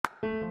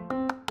You're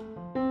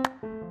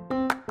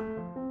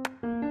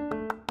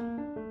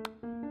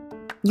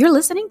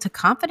listening to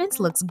Confidence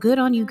Looks Good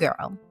on You,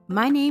 Girl.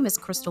 My name is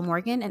Crystal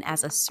Morgan, and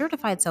as a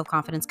certified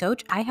self-confidence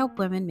coach, I help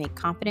women make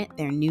confident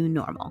their new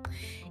normal.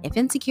 If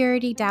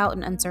insecurity, doubt,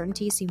 and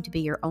uncertainty seem to be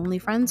your only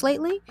friends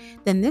lately,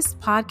 then this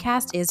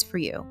podcast is for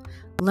you.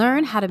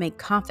 Learn how to make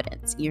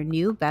confidence your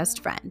new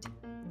best friend.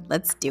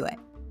 Let's do it.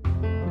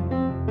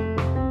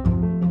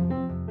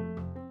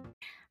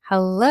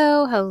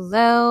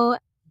 Hello,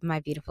 my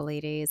beautiful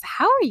ladies.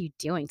 How are you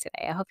doing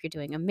today? I hope you're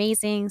doing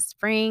amazing.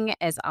 Spring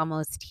is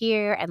almost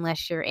here,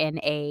 unless you're in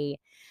a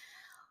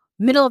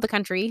middle of the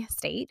country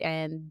state,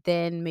 and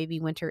then maybe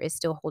winter is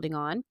still holding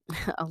on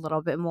a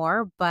little bit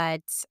more.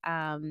 But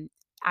I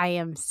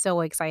am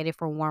so excited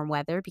for warm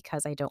weather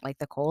because I don't like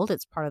the cold.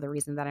 It's part of the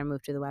reason that I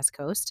moved to the West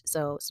Coast.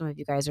 So some of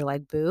you guys are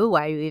like, boo,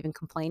 why are you even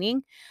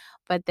complaining?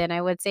 But then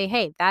I would say,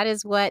 hey, that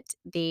is what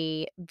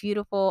the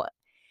beautiful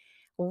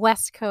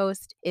West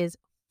Coast is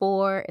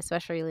for,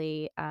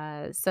 especially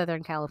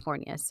Southern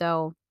California.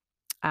 So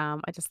I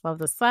just love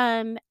the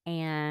sun.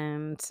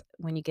 And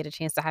when you get a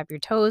chance to have your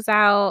toes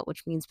out,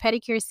 which means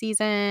pedicure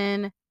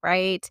season,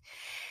 right?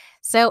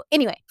 So,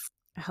 anyway,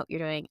 I hope you're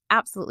doing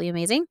absolutely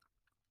amazing.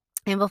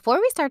 And before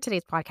we start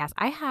today's podcast,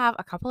 I have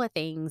a couple of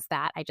things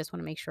that I just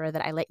want to make sure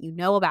that I let you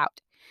know about.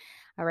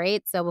 All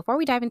right. So, before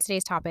we dive into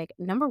today's topic,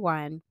 number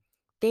one,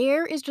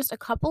 there is just a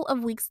couple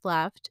of weeks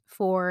left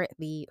for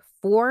the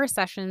 4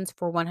 sessions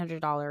for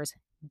 $100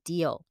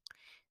 deal.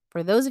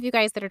 For those of you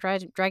guys that are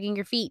dragging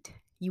your feet,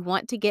 you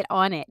want to get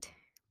on it.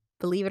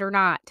 Believe it or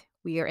not,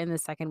 we are in the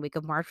second week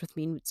of March, which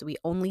means we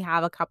only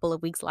have a couple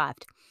of weeks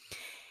left.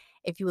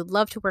 If you would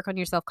love to work on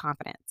your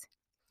self-confidence,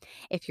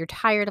 if you're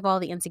tired of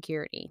all the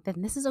insecurity,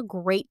 then this is a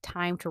great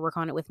time to work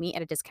on it with me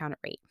at a discounted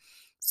rate.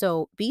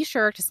 So be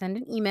sure to send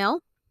an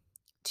email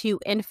to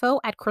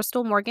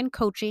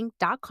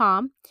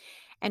info@crystalmorgancoaching.com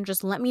and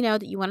just let me know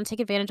that you want to take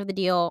advantage of the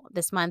deal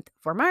this month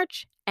for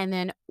March, and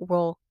then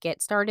we'll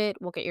get started.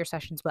 We'll get your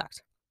sessions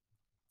booked.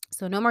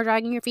 So no more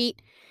dragging your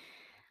feet.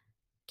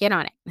 Get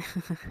on it.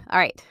 All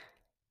right.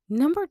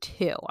 Number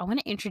two, I want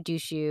to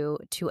introduce you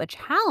to a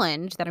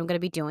challenge that I'm going to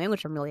be doing,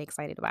 which I'm really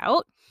excited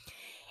about.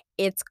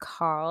 It's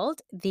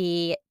called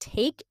the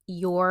Take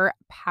Your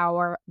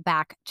Power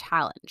Back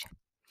Challenge.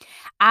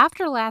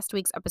 After last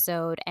week's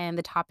episode and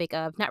the topic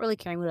of not really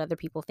caring what other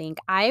people think,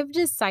 I've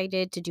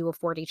decided to do a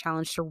 4-day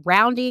challenge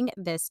surrounding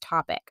this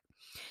topic.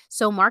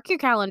 So mark your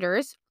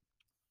calendars.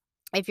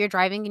 If you're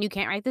driving and you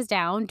can't write this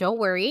down, don't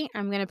worry.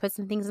 I'm going to put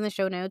some things in the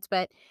show notes,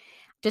 but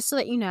just to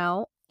let you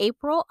know,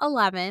 April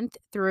 11th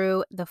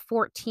through the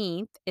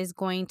 14th is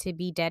going to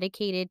be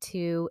dedicated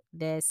to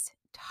this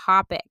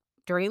topic.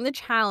 During the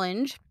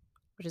challenge,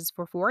 which is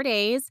for 4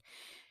 days,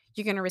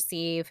 you're going to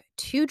receive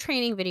 2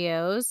 training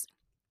videos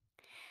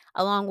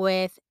along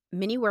with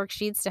mini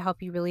worksheets to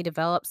help you really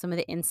develop some of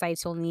the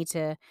insights you'll need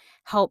to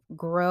help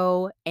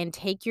grow and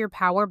take your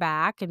power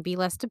back and be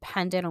less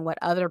dependent on what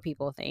other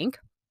people think,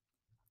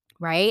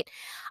 right?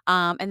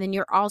 And then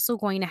you're also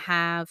going to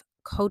have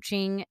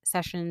coaching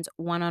sessions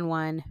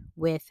one-on-one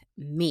with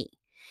me.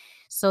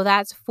 So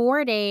that's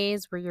 4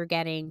 days where you're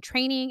getting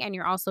training and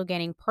you're also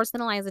getting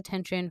personalized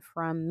attention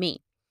from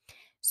me.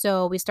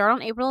 So we start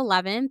on April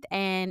 11th,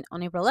 and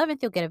on April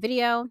 11th, you'll get a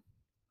video.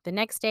 The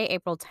next day,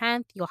 April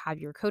 10th, you'll have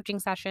your coaching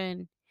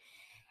session.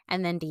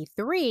 And then day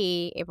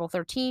 3, April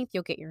 13th,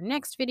 you'll get your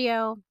next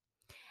video.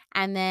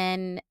 And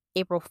then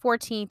April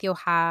 14th, you'll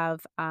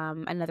have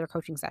another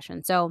coaching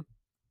session. So,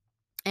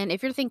 and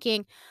if you're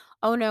thinking,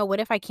 oh no,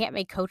 what if I can't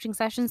make coaching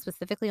sessions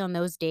specifically on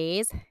those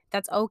days?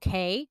 That's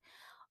okay.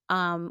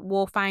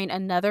 We'll find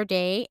another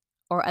day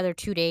or other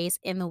 2 days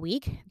in the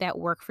week that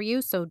work for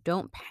you. So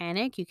don't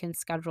panic. You can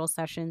schedule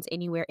sessions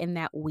anywhere in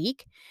that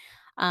week.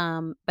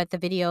 But the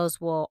videos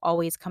will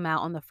always come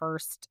out on the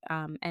first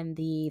and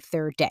the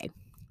third day,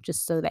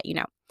 just so that you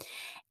know.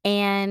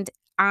 And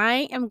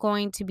I am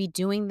going to be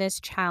doing this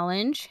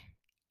challenge,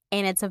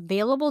 and it's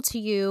available to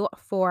you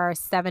for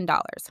 $7.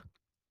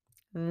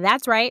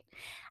 That's right.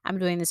 I'm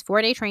doing this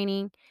 4-day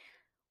training,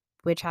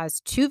 which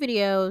has 2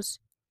 videos,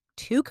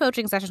 2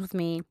 coaching sessions with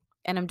me,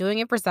 and I'm doing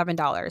it for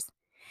 $7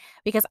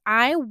 because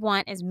I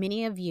want as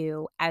many of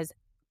you as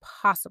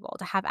possible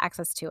to have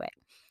access to it.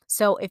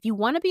 So if you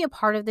want to be a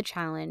part of the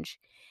challenge,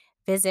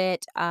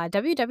 visit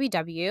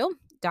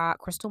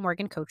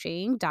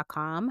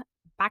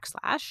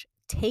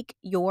www.crystalmorgancoaching.com/take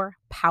your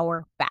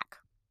power back.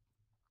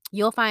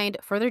 You'll find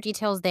further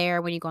details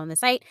there when you go on the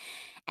site,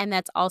 and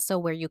that's also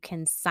where you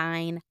can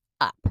sign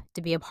up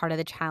to be a part of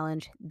the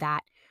challenge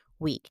that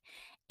week.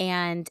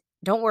 And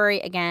don't worry,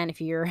 again,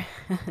 if you're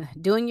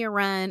doing your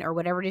run or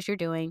whatever it is you're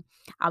doing,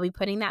 I'll be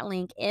putting that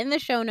link in the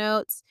show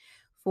notes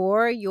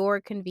for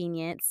your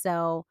convenience.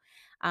 So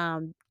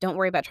don't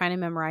worry about trying to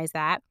memorize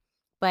that.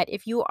 But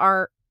if you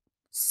are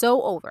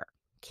so over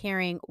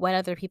caring what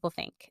other people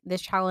think,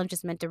 this challenge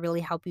is meant to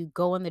really help you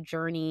go on the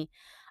journey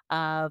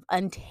of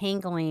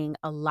untangling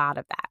a lot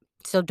of that.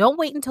 So don't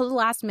wait until the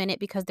last minute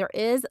because there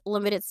is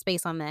limited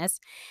space on this.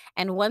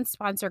 And once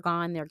spots are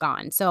gone, they're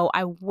gone. So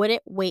I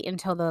wouldn't wait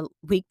until the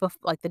week before,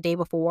 like the day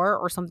before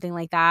or something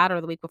like that,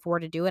 or the week before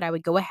to do it. I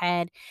would go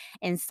ahead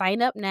and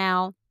sign up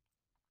now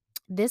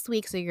this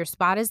week. So your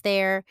spot is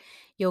there.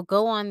 You'll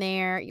go on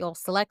there, you'll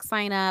select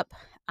sign up,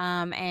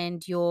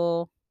 and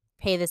you'll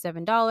pay the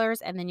 $7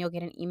 and then you'll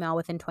get an email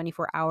within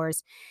 24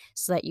 hours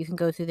so that you can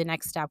go through the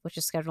next step, which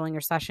is scheduling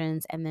your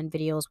sessions, and then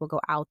videos will go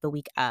out the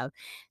week of.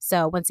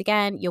 So once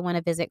again, you'll want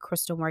to visit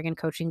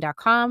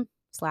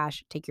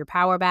crystalmorgancoaching.com/take your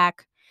power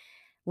back.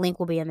 Link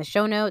will be in the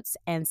show notes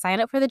and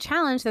sign up for the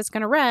challenge that's going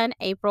to run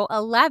April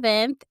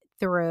 11th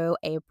through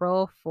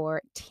April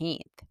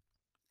 14th.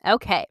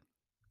 Okay.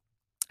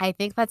 I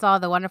think that's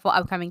all the wonderful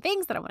upcoming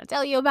things that I want to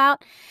tell you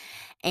about.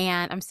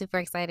 And I'm super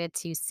excited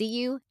to see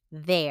you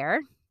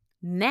there.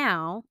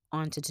 Now,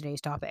 on to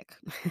today's topic.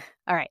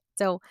 All right.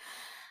 So,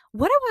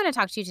 what I want to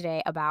talk to you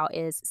today about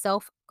is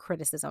self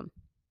criticism.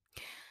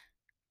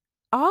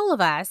 All of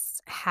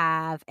us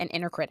have an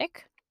inner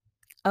critic,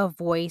 a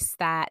voice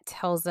that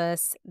tells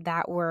us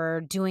that we're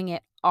doing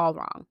it all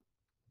wrong,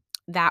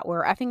 that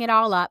we're effing it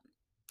all up,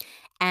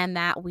 and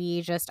that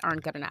we just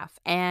aren't good enough.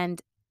 And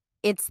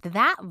it's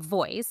that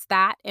voice,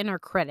 that inner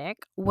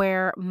critic,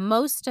 where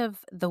most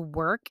of the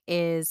work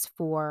is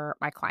for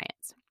my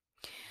clients.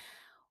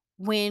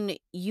 When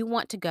you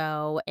want to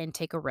go and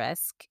take a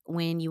risk,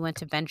 when you want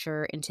to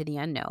venture into the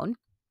unknown,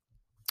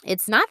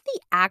 it's not the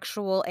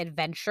actual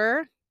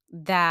adventure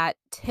that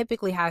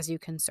typically has you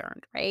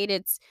concerned, right?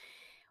 It's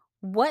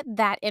what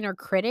that inner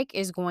critic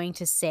is going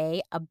to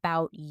say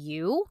about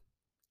you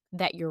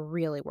that you're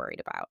really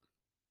worried about.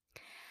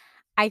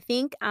 I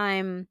think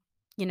I'm,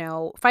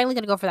 finally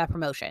going to go for that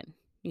promotion,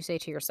 you say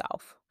to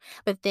yourself.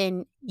 But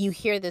then you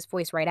hear this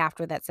voice right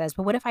after that says,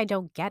 but what if I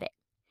don't get it?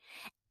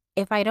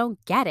 If I don't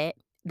get it,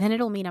 then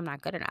it'll mean I'm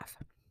not good enough.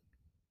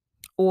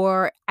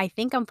 Or I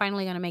think I'm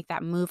finally going to make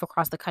that move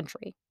across the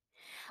country,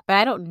 but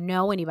I don't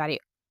know anybody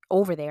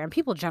over there. And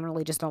people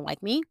generally just don't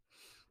like me.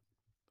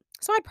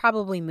 So I'd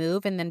probably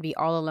move and then be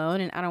all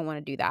alone. And I don't want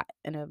to do that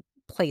in a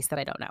place that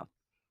I don't know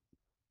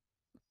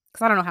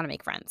because I don't know how to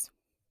make friends.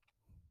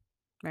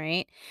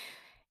 Right.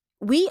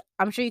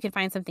 I'm sure you can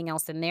find something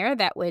else in there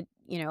that would,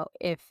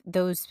 if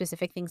those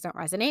specific things don't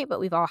resonate, but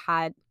we've all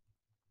had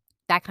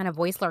that kind of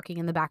voice lurking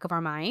in the back of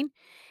our mind.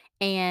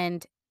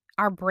 And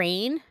our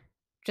brain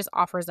just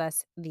offers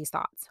us these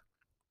thoughts.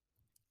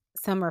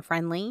 Some are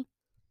friendly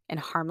and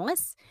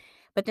harmless,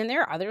 but then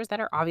there are others that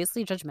are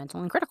obviously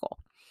judgmental and critical.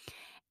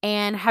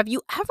 And have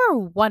you ever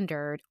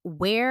wondered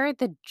where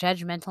the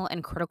judgmental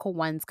and critical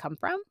ones come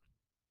from?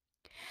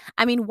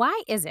 I mean,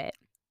 why is it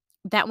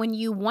that when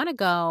you want to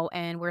go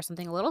and wear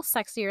something a little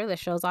sexier that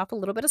shows off a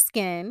little bit of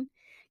skin,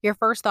 your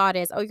first thought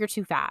is, oh, you're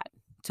too fat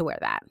to wear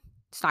that.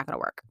 It's not going to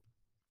work.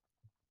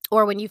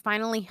 Or when you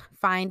finally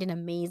find an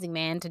amazing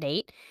man to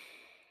date,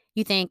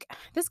 you think,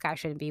 this guy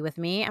shouldn't be with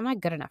me. I'm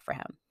not good enough for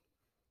him.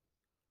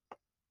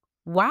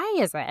 Why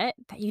is it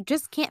that you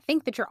just can't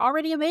think that you're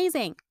already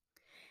amazing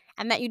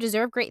and that you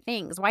deserve great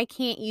things? Why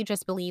can't you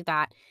just believe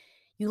that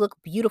you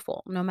look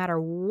beautiful no matter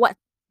what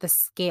the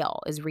scale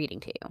is reading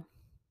to you?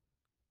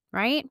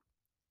 Right?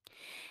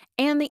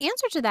 And the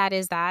answer to that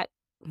is that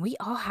we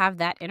all have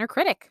that inner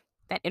critic,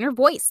 that inner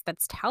voice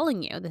that's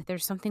telling you that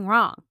there's something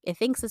wrong. It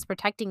thinks it's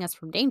protecting us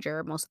from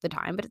danger most of the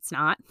time, but it's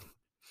not.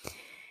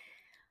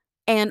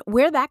 And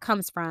where that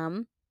comes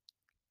from,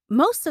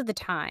 most of the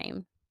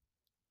time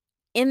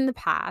in the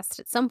past,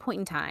 at some point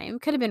in time,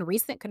 could have been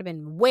recent, could have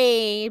been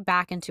way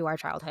back into our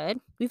childhood,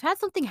 we've had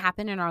something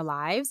happen in our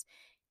lives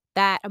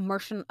that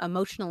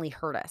emotionally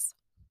hurt us.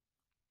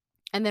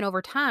 And then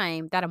over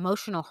time, that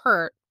emotional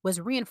hurt was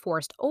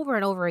reinforced over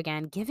and over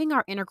again, giving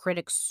our inner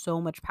critic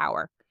so much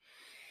power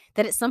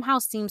that it somehow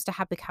seems to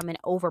have become an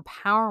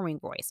overpowering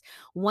voice,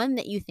 one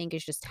that you think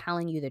is just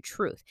telling you the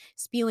truth,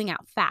 spewing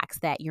out facts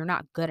that you're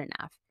not good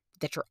enough,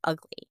 that you're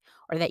ugly,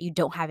 or that you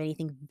don't have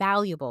anything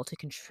valuable to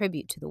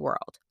contribute to the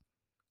world.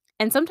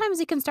 And sometimes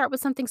it can start with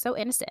something so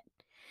innocent,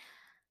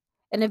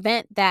 an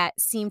event that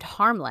seemed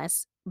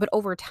harmless, but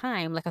over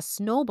time, like a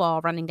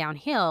snowball running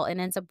downhill, it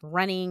ends up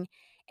running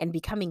and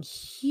becoming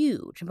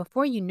huge. And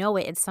before you know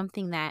it, it's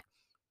something that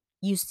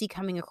you see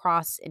coming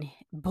across and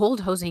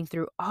bulldozing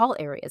through all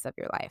areas of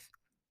your life.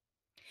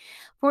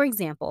 For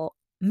example,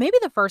 maybe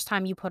the first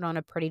time you put on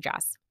a pretty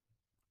dress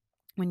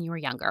when you were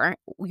younger,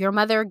 your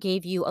mother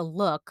gave you a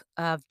look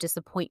of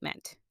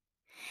disappointment.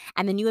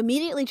 And then you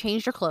immediately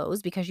changed your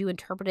clothes because you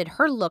interpreted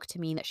her look to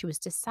mean that she was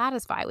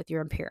dissatisfied with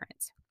your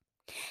appearance.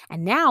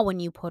 And now, when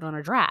you put on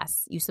a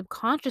dress, you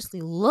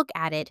subconsciously look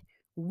at it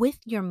with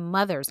your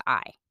mother's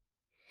eye.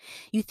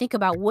 You think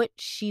about what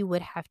she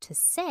would have to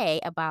say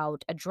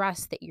about a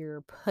dress that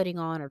you're putting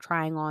on or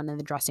trying on in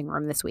the dressing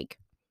room this week.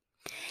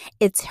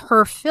 It's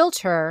her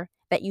filter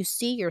that you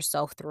see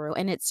yourself through,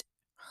 and it's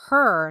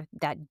her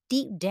that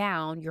deep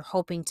down you're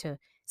hoping to,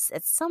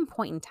 at some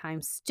point in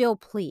time, still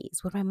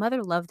please. Would my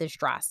mother love this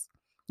dress?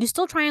 You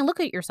still try and look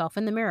at yourself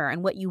in the mirror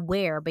and what you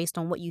wear based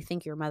on what you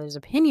think your mother's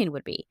opinion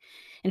would be.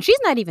 And she's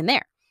not even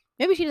there.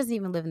 Maybe she doesn't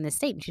even live in this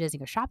state and she doesn't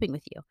go shopping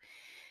with you.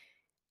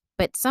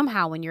 But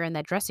somehow when you're in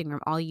that dressing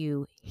room, all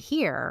you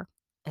hear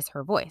is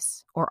her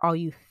voice, or all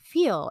you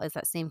feel is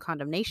that same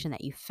condemnation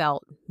that you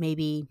felt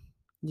maybe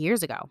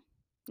years ago.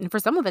 And for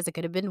some of us, it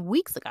could have been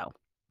weeks ago.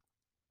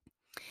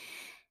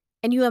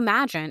 And you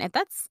imagine if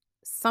that's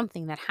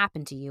something that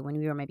happened to you when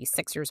you were maybe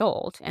 6 years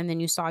old, and then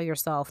you saw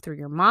yourself through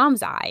your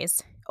mom's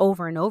eyes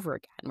over and over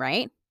again,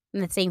 right?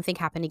 And the same thing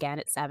happened again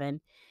at 7,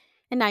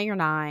 and now you're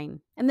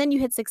 9, and then you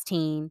hit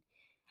 16,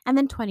 and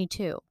then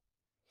 22.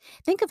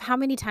 Think of how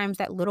many times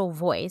that little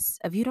voice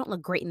of "you don't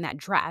look great in that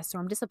dress," or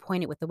 "I'm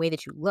disappointed with the way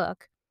that you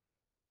look,"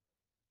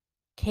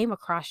 came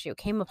across you,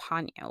 came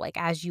upon you, like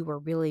as you were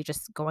really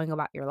just going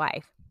about your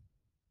life.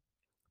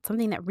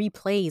 Something that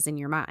replays in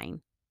your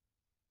mind.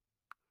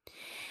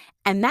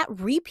 And that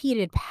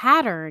repeated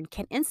pattern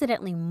can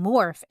incidentally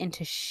morph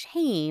into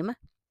shame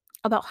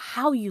about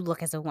how you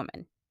look as a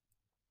woman.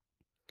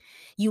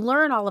 You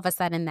learn all of a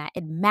sudden that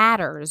it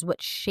matters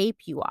what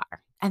shape you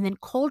are. And then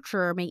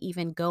culture may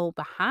even go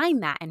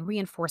behind that and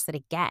reinforce it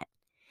again.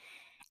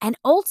 And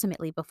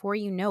ultimately, before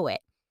you know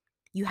it,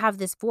 you have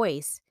this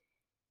voice,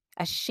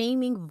 a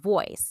shaming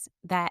voice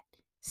that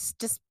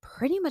just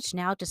pretty much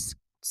now just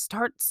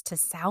starts to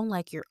sound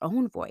like your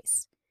own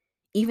voice,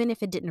 even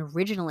if it didn't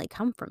originally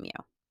come from you.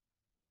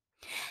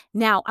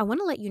 Now, I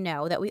want to let you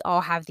know that we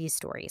all have these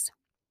stories.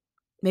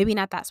 Maybe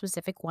not that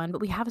specific one,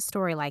 but we have a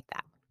story like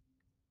that.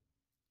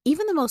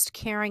 Even the most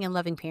caring and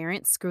loving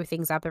parents screw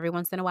things up every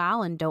once in a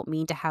while and don't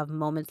mean to have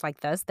moments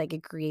like this that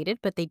get created,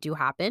 but they do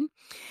happen.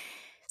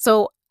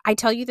 So I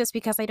tell you this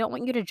because I don't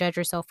want you to judge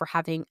yourself for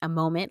having a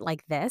moment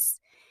like this,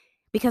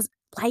 because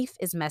life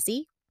is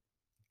messy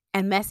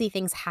and messy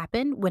things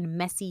happen when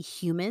messy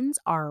humans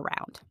are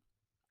around.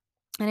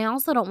 And I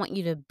also don't want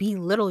you to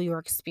belittle your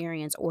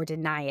experience or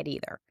deny it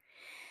either.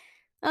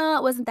 Oh,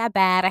 it wasn't that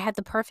bad. I had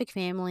the perfect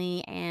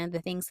family and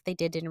the things that they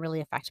did didn't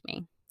really affect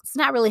me. It's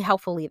not really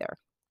helpful either.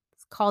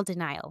 It's called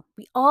denial.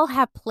 We all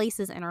have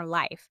places in our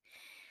life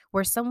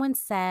where someone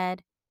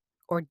said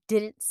or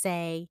didn't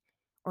say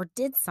or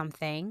did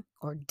something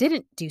or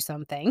didn't do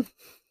something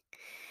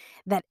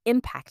that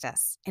impact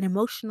us and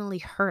emotionally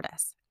hurt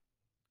us.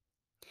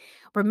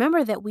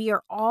 Remember that we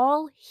are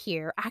all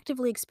here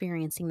actively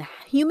experiencing the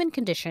human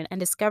condition and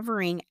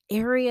discovering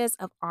areas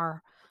of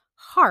our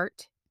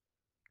heart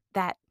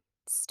that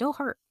still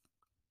hurt,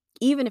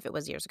 even if it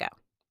was years ago.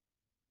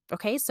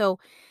 Okay, so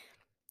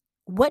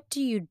what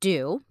do you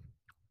do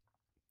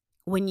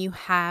when you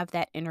have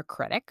that inner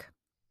critic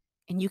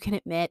and you can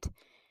admit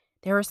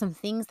there are some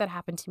things that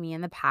happened to me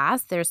in the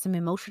past? There's some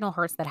emotional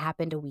hurts that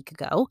happened a week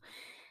ago,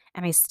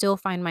 and I still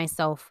find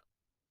myself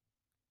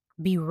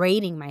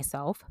berating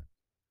myself,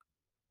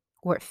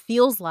 or it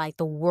feels like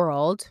the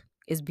world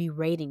is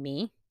berating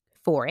me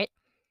for it.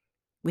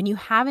 When you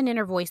have an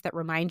inner voice that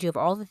reminds you of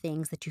all the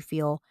things that you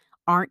feel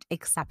aren't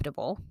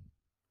acceptable,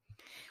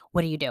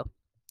 what do you do?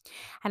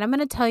 And I'm going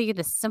to tell you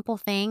the simple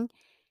thing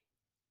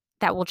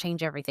that will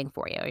change everything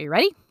for you. Are you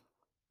ready?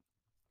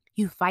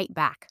 You fight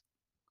back.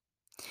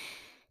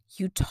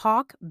 You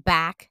talk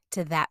back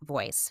to that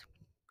voice.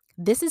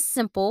 This is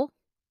simple,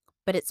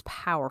 but it's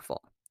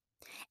powerful.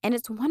 And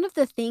it's one of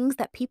the things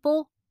that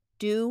people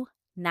do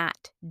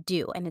not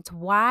do. And it's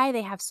why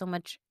they have so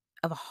much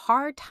of a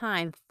hard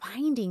time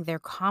finding their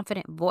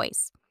confident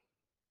voice.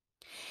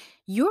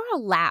 You're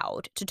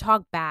allowed to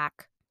talk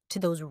back to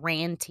those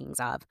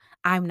rantings of,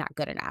 "I'm not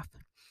good enough."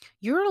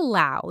 You're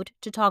allowed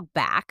to talk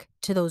back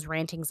to those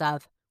rantings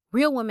of,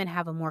 "Real women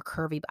have a more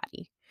curvy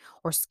body,"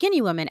 or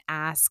 "Skinny women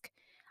ask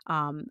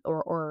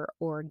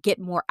or get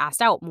more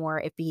asked out more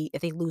if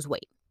they lose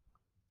weight,"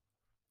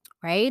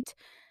 right?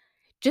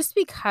 Just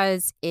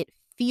because it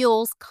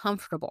feels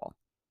comfortable,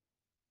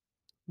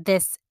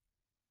 this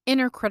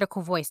inner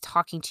critical voice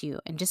talking to you,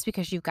 and just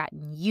because you've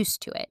gotten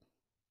used to it,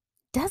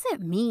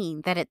 doesn't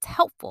mean that it's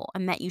helpful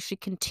and that you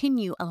should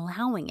continue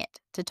allowing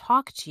it to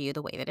talk to you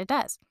the way that it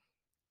does.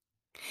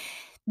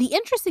 The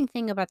interesting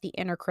thing about the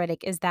inner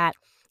critic is that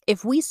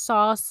if we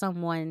saw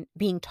someone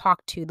being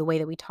talked to the way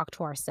that we talk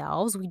to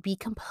ourselves, we'd be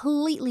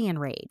completely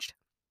enraged.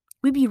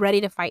 We'd be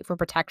ready to fight for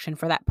protection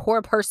for that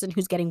poor person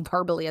who's getting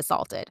verbally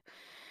assaulted.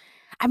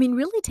 I mean,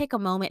 really take a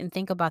moment and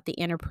think about the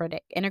inner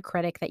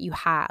critic that you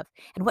have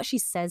and what she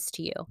says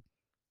to you.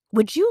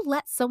 Would you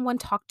let someone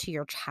talk to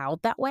your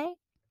child that way?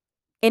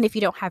 And if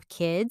you don't have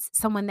kids,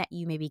 someone that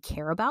you maybe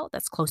care about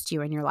that's close to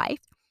you in your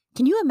life,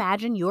 can you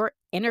imagine your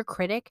inner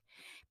critic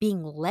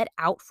being let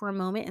out for a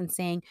moment and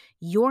saying,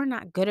 "You're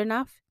not good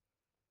enough"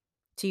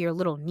 to your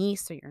little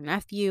niece or your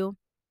nephew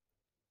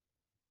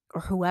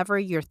or whoever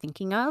you're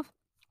thinking of?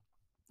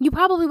 You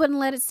probably wouldn't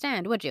let it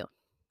stand, would you?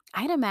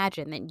 I'd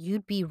imagine that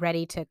you'd be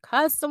ready to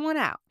cuss someone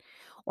out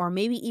or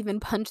maybe even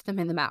punch them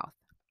in the mouth,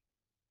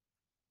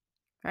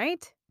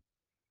 right?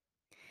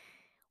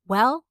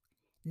 Well,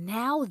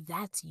 now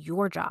that's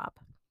your job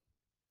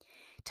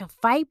to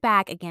fight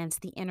back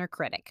against the inner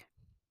critic,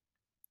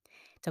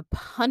 to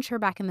punch her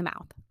back in the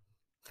mouth,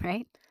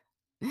 right?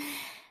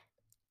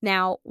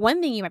 Now,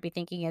 one thing you might be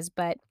thinking is,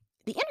 but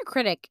the inner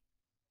critic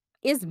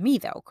is me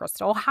though,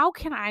 Crystal. How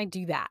can I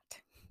do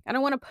that? I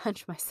don't want to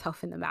punch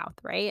myself in the mouth,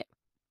 right?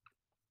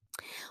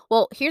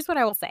 Well, here's what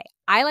I will say.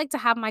 I like to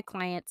have my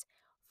clients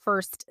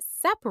first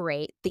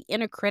separate the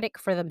inner critic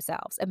for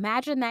themselves.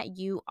 Imagine that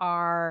you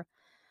are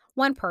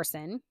one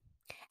person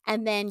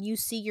and then you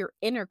see your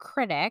inner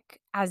critic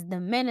as the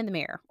man in the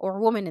mirror or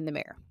woman in the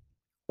mirror.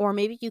 Or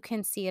maybe you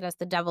can see it as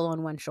the devil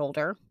on one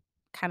shoulder,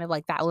 kind of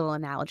like that little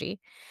analogy.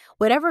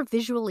 Whatever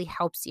visually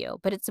helps you,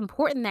 but it's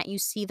important that you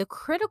see the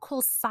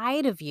critical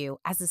side of you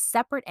as a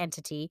separate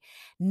entity,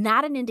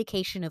 not an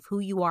indication of who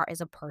you are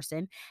as a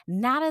person,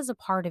 not as a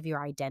part of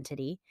your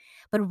identity,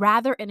 but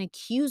rather an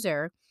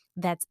accuser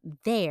that's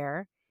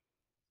there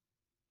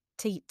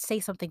to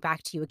say something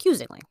back to you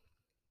accusingly.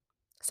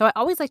 So I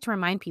always like to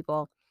remind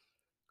people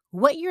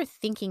what you're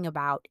thinking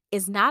about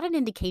is not an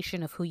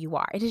indication of who you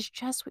are. It is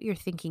just what you're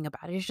thinking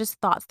about. It is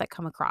just thoughts that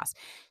come across.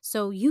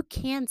 So you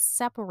can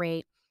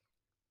separate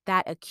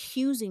that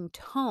accusing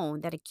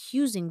tone, that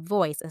accusing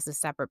voice as a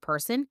separate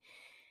person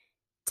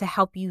to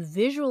help you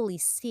visually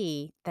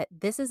see that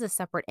this is a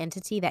separate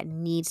entity that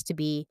needs to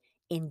be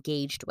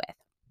engaged with.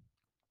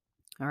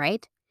 All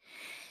right.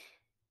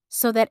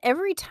 So that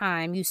every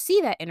time you see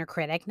that inner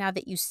critic, now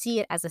that you see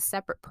it as a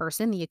separate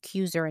person, the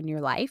accuser in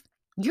your life,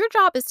 your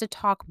job is to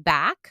talk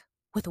back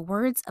with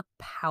words of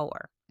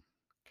power.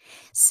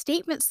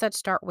 Statements that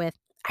start with,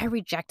 I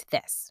reject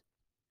this,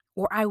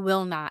 or I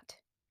will not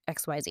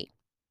XYZ,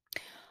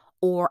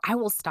 or I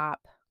will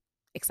stop,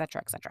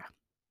 etc., etc.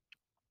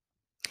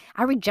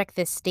 I reject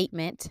this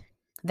statement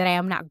that I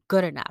am not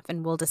good enough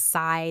and will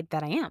decide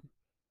that I am.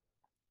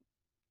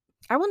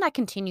 I will not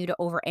continue to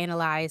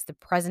overanalyze the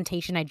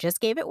presentation I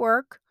just gave at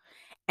work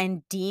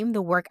and deem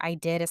the work I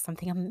did as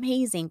something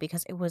amazing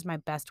because it was my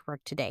best work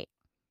to date.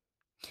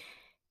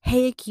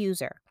 Hey,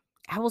 accuser,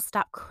 I will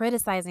stop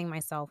criticizing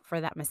myself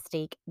for that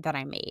mistake that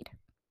I made.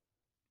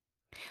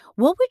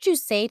 What would you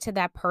say to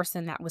that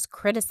person that was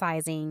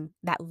criticizing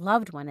that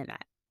loved one in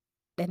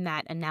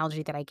that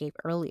analogy that I gave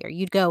earlier?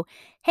 You'd go,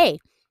 "Hey,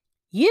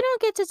 you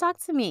don't get to talk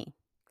to me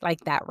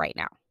like that right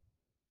now."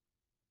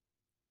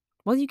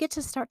 Well, you get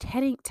to start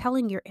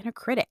telling your inner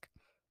critic.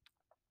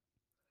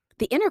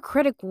 The inner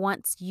critic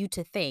wants you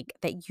to think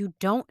that you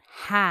don't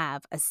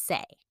have a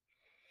say,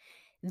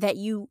 that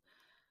you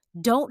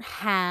don't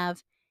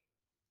have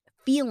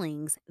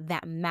feelings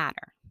that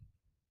matter.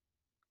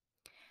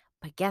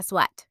 But guess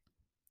what?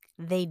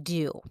 They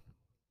do.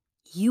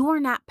 You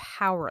are not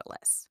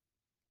powerless.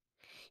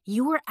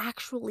 You are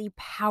actually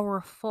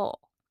powerful.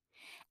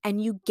 And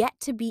you get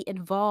to be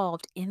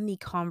involved in the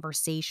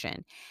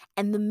conversation.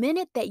 And the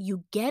minute that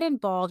you get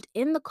involved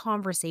in the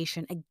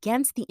conversation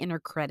against the inner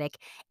critic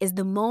is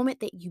the moment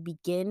that you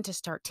begin to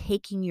start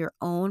taking your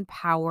own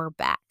power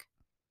back.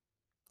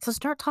 So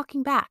start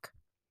talking back.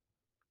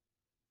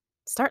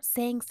 Start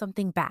saying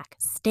something back.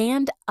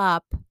 Stand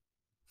up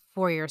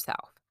for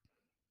yourself.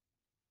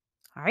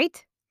 All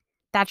right?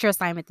 That's your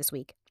assignment this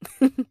week.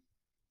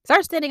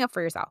 Start standing up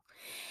for yourself.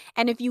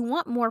 And if you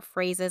want more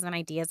phrases and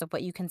ideas of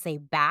what you can say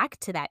back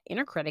to that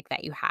inner critic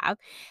that you have,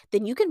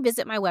 then you can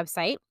visit my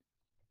website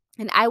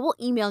and I will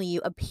email you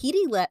a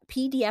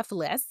PDF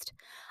list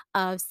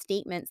of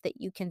statements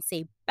that you can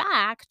say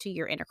back to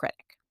your inner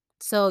critic.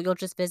 So you'll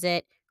just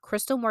visit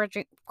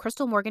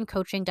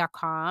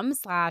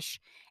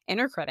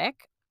crystalmorgancoaching.com/inner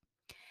critic.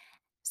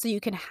 So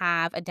you can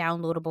have a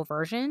downloadable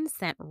version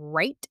sent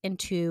right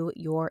into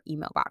your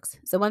email box.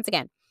 So once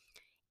again,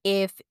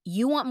 if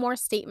you want more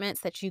statements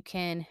that you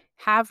can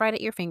have right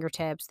at your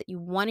fingertips that you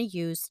want to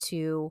use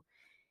to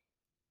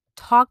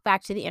talk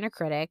back to the inner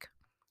critic,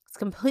 it's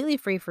completely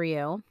free for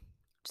you.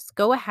 Just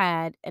go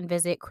ahead and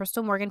visit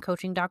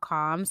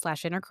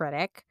crystalmorgancoaching.com/inner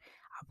critic.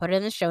 I'll put it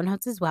in the show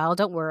notes as well.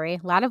 Don't worry.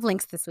 A lot of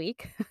links this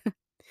week.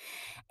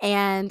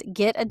 And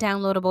get a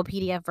downloadable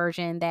PDF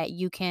version that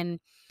you can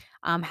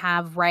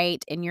have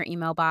right in your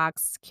email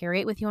box.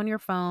 Carry it with you on your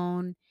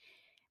phone.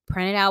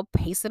 Print it out,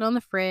 paste it on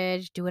the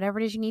fridge, do whatever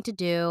it is you need to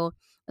do,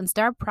 and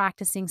start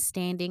practicing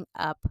standing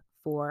up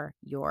for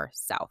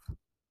yourself.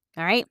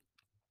 All right?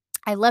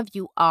 I love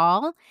you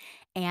all,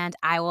 and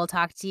I will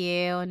talk to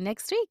you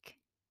next week.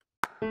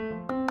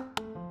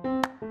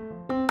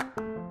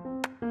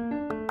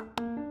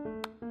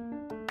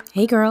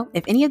 Hey girl,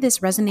 if any of this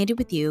resonated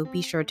with you,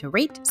 be sure to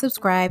rate,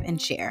 subscribe,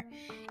 and share.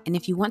 And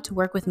if you want to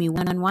work with me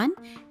one-on-one,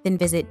 then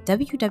visit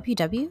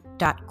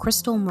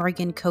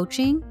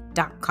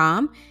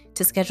www.crystalmorgancoaching.com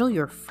to schedule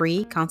your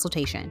free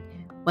consultation.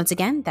 Once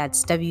again,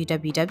 that's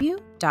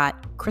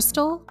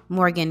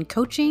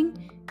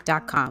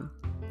www.crystalmorgancoaching.com.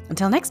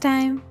 Until next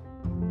time.